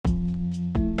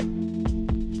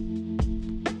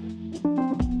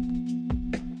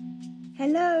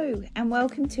Hello and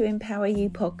welcome to Empower You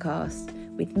podcast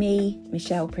with me,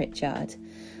 Michelle Pritchard.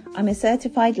 I'm a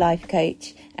certified life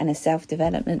coach and a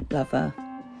self-development lover.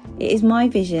 It is my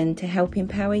vision to help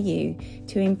empower you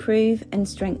to improve and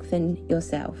strengthen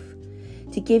yourself,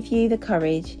 to give you the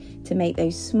courage to make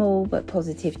those small but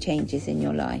positive changes in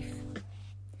your life.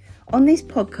 On this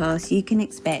podcast, you can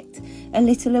expect a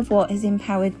little of what has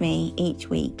empowered me each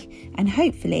week and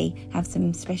hopefully have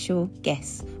some special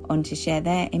guests on to share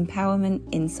their empowerment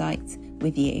insights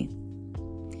with you.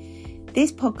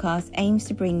 This podcast aims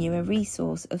to bring you a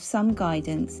resource of some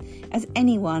guidance as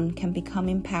anyone can become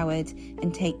empowered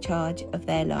and take charge of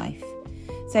their life.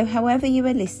 So however you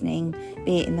are listening,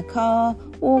 be it in the car,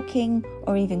 walking,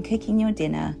 or even cooking your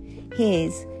dinner,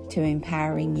 here's to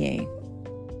empowering you.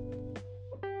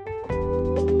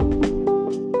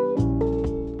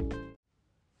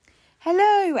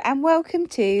 Hello and welcome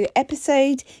to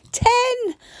episode 10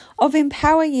 of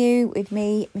Empower You with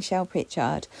me, Michelle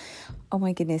Pritchard. Oh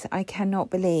my goodness, I cannot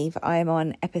believe I am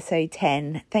on episode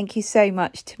 10. Thank you so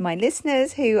much to my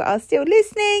listeners who are still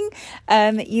listening.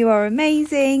 You are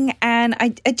amazing. And I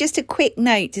just a quick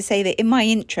note to say that in my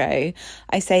intro,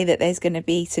 I say that there's going to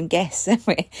be some guests.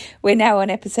 We're now on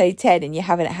episode 10 and you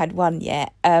haven't had one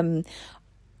yet. I'm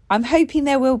hoping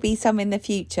there will be some in the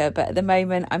future, but at the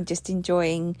moment I'm just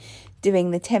enjoying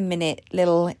doing the 10-minute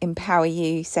little Empower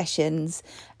You sessions.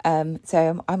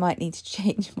 So I might need to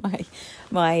change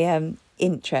my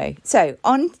intro. So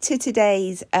on to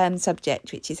today's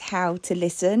subject, which is how to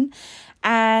listen.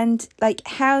 And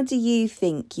how do you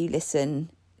think you listen?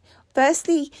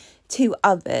 Firstly, to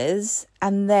others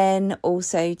and then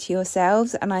also to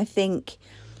yourselves. And I think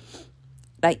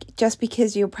just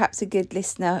because you're perhaps a good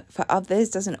listener for others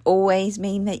doesn't always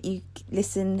mean that you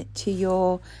listen to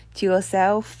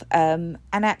yourself. And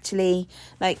actually,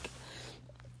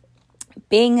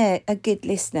 being a good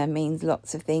listener means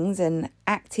lots of things, and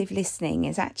active listening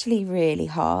is actually really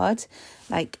hard.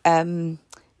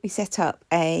 We set up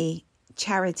a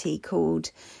charity called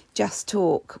Just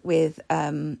Talk with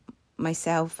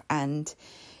myself and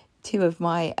two of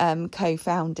my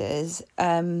co-founders.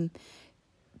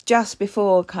 Just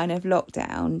before kind of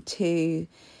lockdown,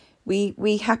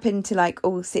 we happened to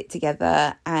all sit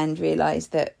together and realise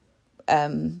that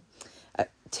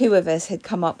two of us had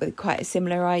come up with quite a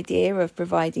similar idea of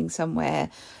providing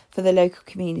somewhere for the local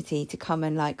community to come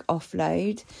and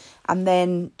offload. And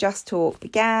then Just Talk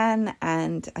began,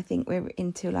 and I think we're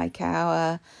into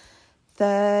our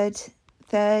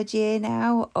third year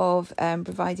now of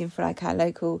providing for our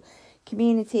local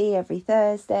community every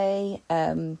Thursday.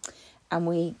 And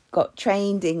we got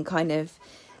trained in kind of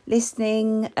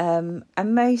listening. And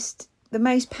the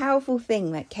most powerful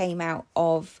thing that came out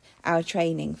of our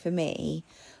training for me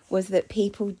was that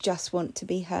people just want to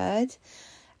be heard.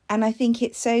 And I think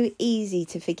it's so easy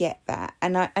to forget that.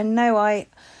 And I know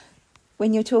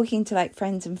when you're talking to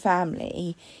friends and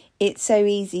family, it's so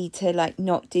easy to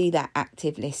not do that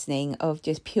active listening of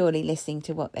just purely listening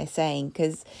to what they're saying,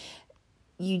 because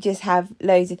you just have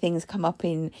loads of things come up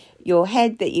in your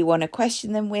head that you want to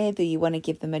question them with, or you want to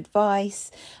give them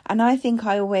advice. And I think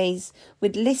I always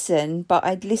would listen, but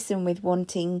I'd listen with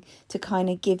wanting to kind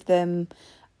of give them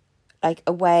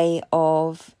a way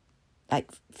of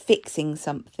fixing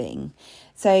something.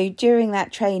 So during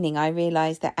that training, I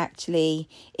realised that actually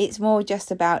it's more just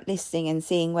about listening and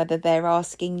seeing whether they're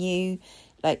asking you,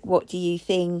 what do you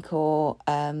think, or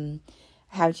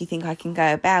how do you think I can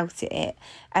go about it?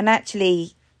 And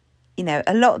actually,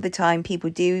 a lot of the time people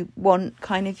do want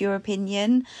kind of your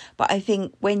opinion. But I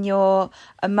think when you're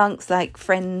amongst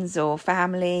friends or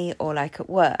family or at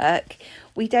work,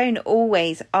 we don't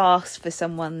always ask for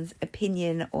someone's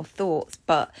opinion or thoughts,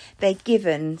 but they're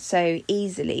given so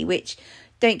easily, which,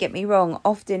 don't get me wrong,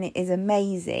 often it is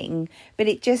amazing, but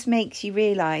it just makes you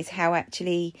realise how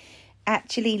actually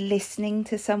listening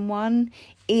to someone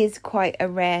is quite a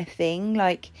rare thing.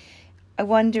 I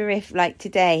wonder if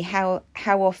today, how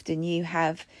often you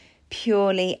have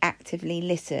purely actively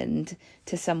listened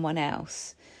to someone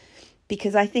else,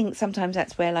 because I think sometimes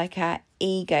that's where our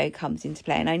ego comes into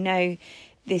play. And I know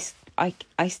this,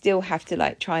 I still have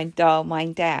to try and dial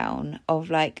mine down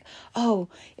of oh,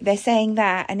 they're saying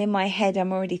that, and in my head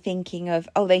I'm already thinking of,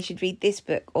 oh, they should read this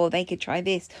book, or they could try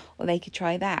this, or they could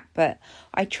try that. But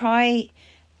I try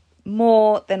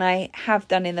more than I have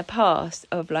done in the past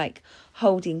of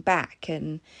holding back,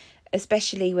 and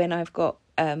especially when I've got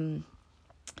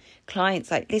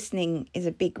clients, listening is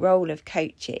a big role of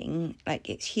coaching.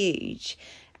 It's huge,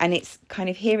 and it's kind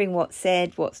of hearing what's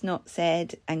said, what's not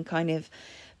said, and kind of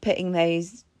putting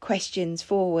those questions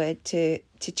forward to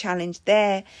challenge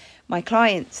my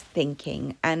clients'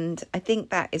 thinking. And I think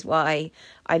that is why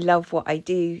I love what I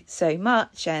do so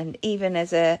much. And even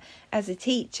as a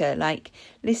teacher, like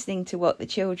listening to what the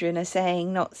children are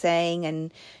saying, not saying,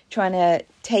 and trying to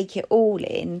take it all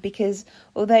in, because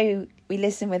although we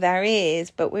listen with our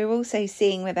ears, but we're also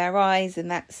seeing with our eyes,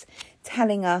 and that's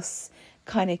telling us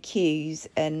kind of cues,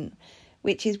 and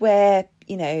which is where,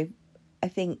 you know, I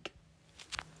think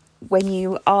when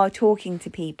you are talking to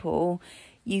people,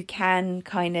 you can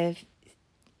kind of,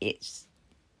 it's,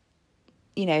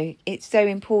 you know, it's so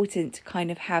important to kind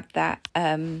of have that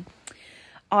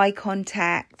eye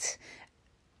contact,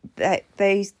 that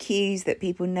those cues that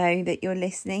people know that you're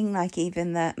listening, like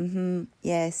even that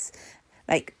yes,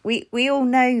 like we all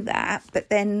know that, but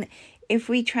then if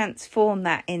we transform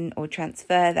that in, or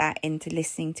transfer that into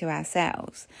listening to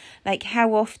ourselves, like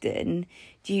how often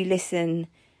do you listen?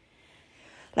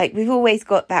 Like we've always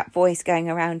got that voice going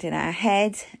around in our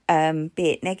head,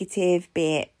 be it negative,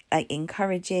 be it like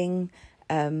encouraging.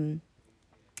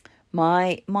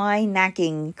 My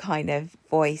nagging kind of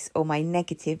voice, or my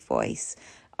negative voice,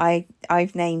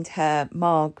 I've named her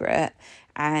Margaret,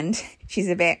 and she's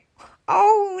a bit,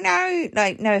 oh no,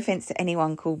 like no offense to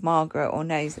anyone called Margaret or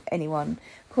knows anyone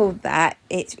called that.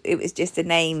 It was just a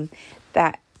name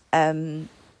that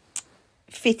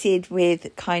fitted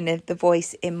with kind of the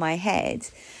voice in my head.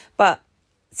 But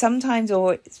sometimes,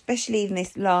 or especially in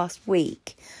this last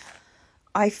week,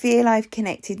 I feel I've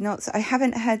connected, I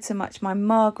haven't heard so much my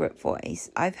Margaret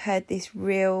voice. I've heard this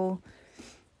real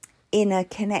inner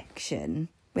connection,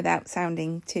 without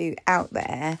sounding too out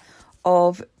there,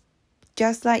 of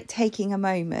just like taking a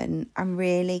moment and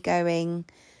really going,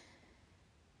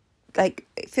 like,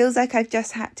 it feels like I've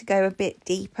just had to go a bit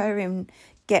deeper and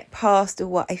get past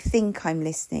what I think I'm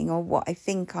listening, or what I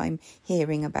think I'm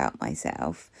hearing about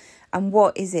myself, and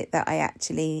what is it that I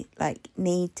actually like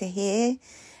need to hear.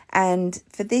 And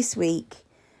for this week,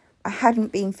 I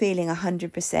hadn't been feeling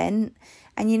 100%.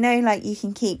 And you know, like you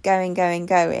can keep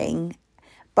going,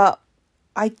 but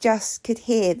I just could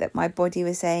hear that my body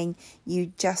was saying,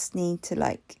 you just need to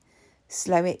like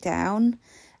slow it down.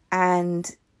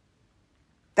 And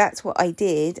that's what I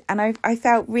did. And I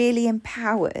felt really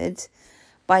empowered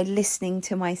by listening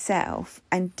to myself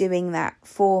and doing that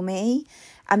for me.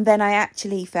 And then I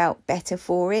actually felt better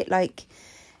for it. Like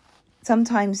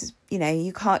sometimes, you know,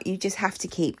 you just have to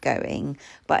keep going.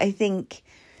 But I think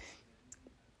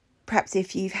perhaps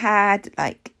if you've had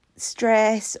like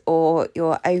stress, or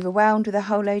you're overwhelmed with a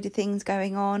whole load of things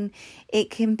going on, it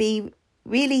can be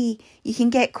really, you can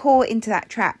get caught into that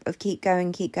trap of keep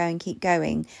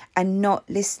going, and not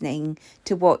listening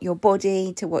to what your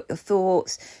body, to what your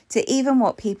thoughts, to even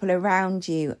what people around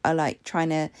you are like trying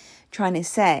to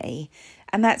say.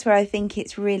 And that's where I think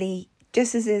it's really,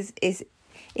 just as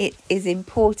it is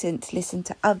important to listen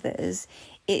to others,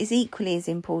 it is equally as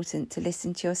important to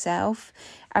listen to yourself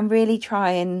and really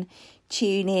try and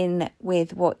tune in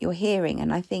with what you're hearing.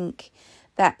 And I think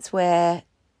that's where,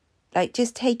 like,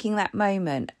 just taking that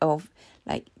moment of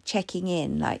like checking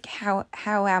in, like how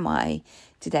am I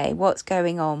today? What's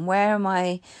going on? Where am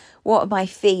I? What am I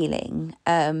feeling?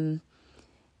 You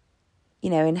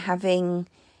know, and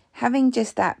having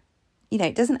just that, you know,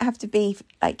 it doesn't have to be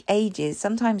like ages.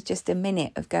 Sometimes just a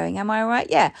minute of going, am I all right?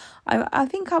 Yeah, I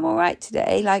think I'm all right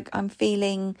today. Like I'm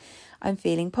feeling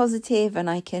positive, and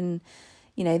I can,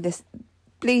 you know, this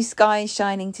blue sky is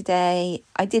shining today.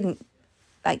 I didn't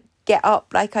like get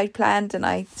up like I planned, and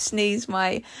I snoozed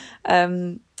my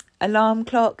alarm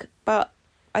clock, but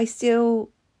I was still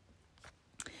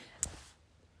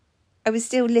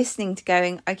listening to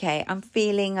going, okay, I'm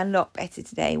feeling a lot better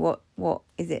today. What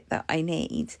is it that I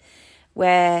need?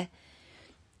 Where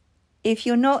if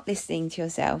you're not listening to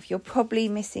yourself, you're probably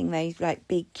missing those like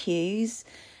big cues.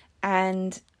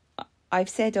 And I've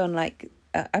said on like,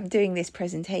 I'm doing this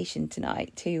presentation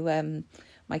tonight to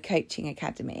my coaching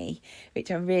academy, which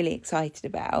I'm really excited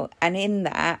about. And in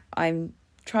that, I'm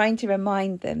trying to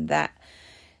remind them that,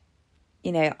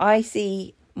 you know, I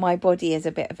see my body as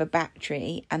a bit of a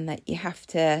battery, and that you have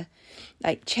to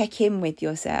like check in with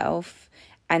yourself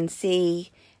and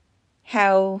see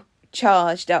how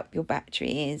charged up your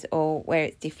battery is, or where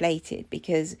it's deflated.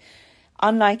 Because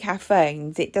unlike our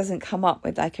phones, it doesn't come up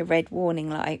with like a red warning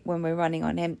light when we're running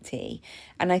on empty.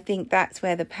 And I think that's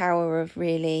where the power of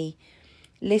really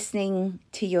listening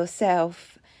to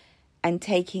yourself and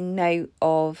taking note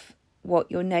of what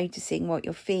you're noticing, what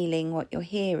you're feeling, what you're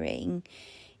hearing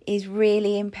is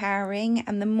really empowering.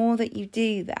 And the more that you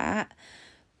do that,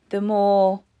 the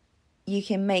more you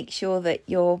can make sure that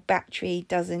your battery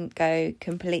doesn't go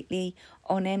completely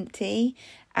on empty.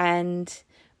 And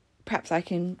perhaps I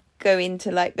can go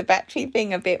into like the battery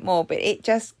thing a bit more, but it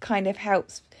just kind of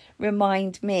helps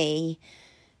remind me,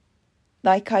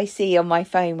 like I see on my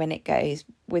phone when it goes,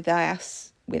 with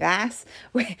us,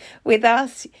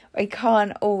 I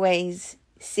can't always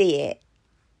see it.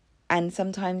 And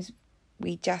sometimes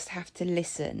we just have to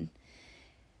listen.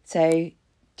 So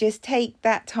just take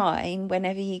that time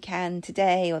whenever you can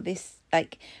today or this,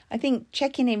 like, I think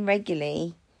checking in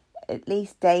regularly, at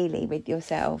least daily with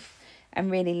yourself,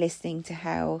 and really listening to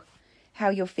how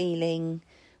you're feeling,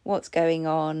 what's going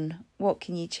on, what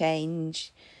can you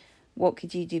change, what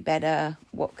could you do better,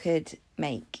 what could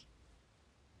make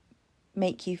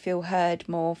you feel heard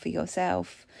more for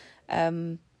yourself.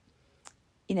 You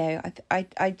know,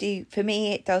 I do, for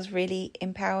me, it does really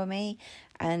empower me,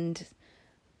 and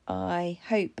I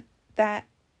hope that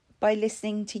by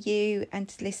listening to you and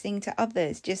to listening to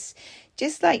others, just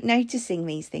like noticing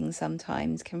these things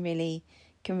sometimes can really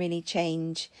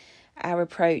change our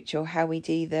approach or how we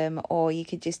do them, or you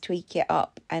could just tweak it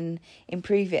up and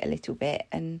improve it a little bit,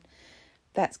 and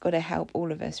that's got to help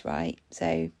all of us, right?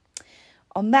 So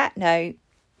on that note,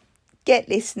 get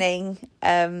listening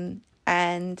and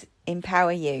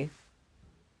empower you.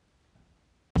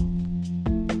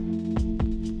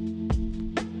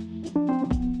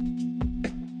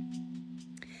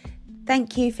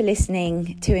 Thank you for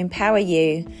listening to Empower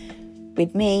You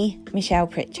with me, Michelle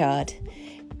Pritchard.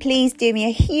 Please do me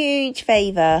a huge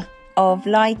favour of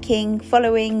liking,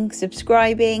 following,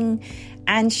 subscribing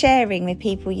and sharing with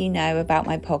people you know about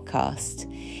my podcast.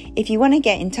 If you want to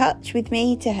get in touch with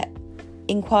me to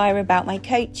inquire about my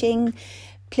coaching,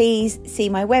 please see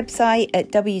my website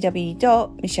at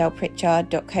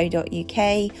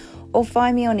www.michellepritchard.co.uk or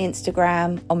find me on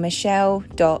Instagram on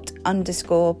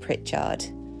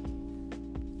michelle._Pritchard.